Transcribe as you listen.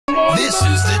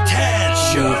is the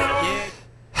Taz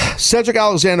Show. Cedric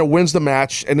Alexander wins the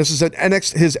match, and this is his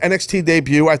NXT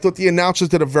debut. I thought the announcers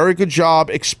did a very good job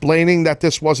explaining that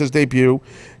this was his debut.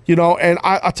 You know, and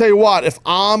I'll tell you what, if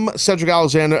I'm Cedric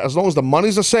Alexander, as long as the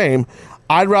money's the same,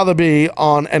 I'd rather be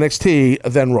on NXT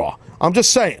than Raw. I'm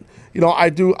just saying. You know, I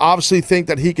do obviously think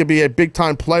that he could be a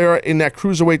big-time player in that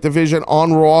cruiserweight division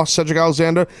on Raw, Cedric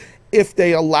Alexander, if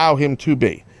they allow him to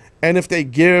be. And if they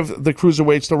give the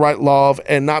cruiserweights the right love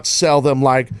and not sell them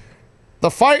like, the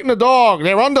fight and the dog,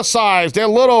 they're undersized, they're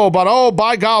little, but oh,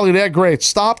 by golly, they're great.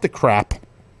 Stop the crap.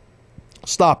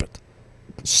 Stop it.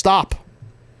 Stop.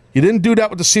 You didn't do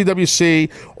that with the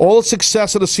CWC. All the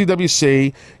success of the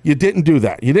CWC, you didn't do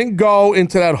that. You didn't go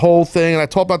into that whole thing, and I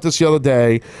talked about this the other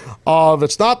day, of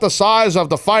it's not the size of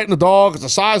the fight and the dog, it's the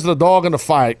size of the dog and the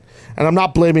fight. And I'm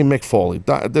not blaming Mick Foley.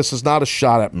 This is not a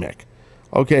shot at Mick.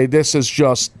 Okay, this is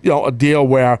just, you know, a deal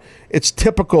where it's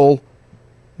typical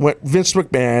when Vince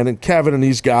McMahon and Kevin and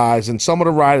these guys and some of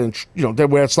the writers, you know,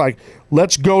 where it's like,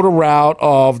 let's go the route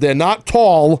of they're not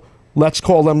tall, let's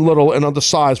call them little and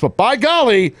undersized, but by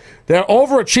golly, they're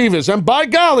overachievers, and by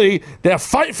golly, they're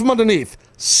fighting from underneath.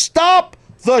 Stop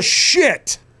the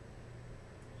shit.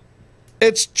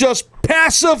 It's just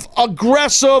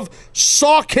passive-aggressive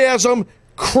sarcasm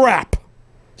crap.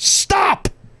 Stop.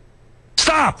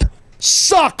 Stop.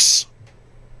 Sucks.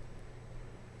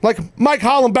 Like Mike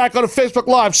Holland back on a Facebook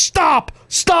Live. Stop!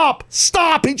 Stop!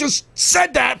 Stop! He just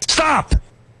said that. Stop!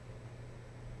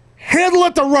 Handle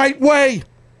it the right way.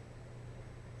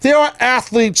 There are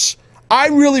athletes. I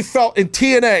really felt in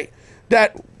TNA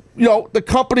that, you know, the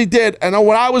company did, and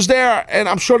when I was there, and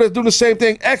I'm sure they're doing the same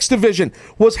thing, X Division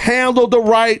was handled the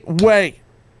right way.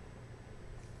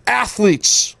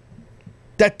 Athletes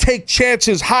that take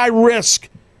chances, high risk,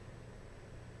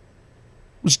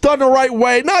 was done the right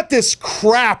way, not this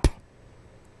crap.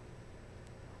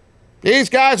 These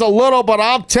guys are little, but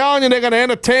I'm telling you, they're going to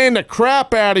entertain the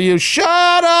crap out of you.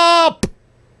 Shut up!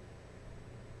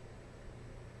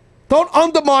 Don't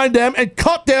undermine them and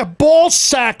cut their ball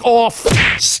sack off.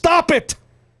 Stop it!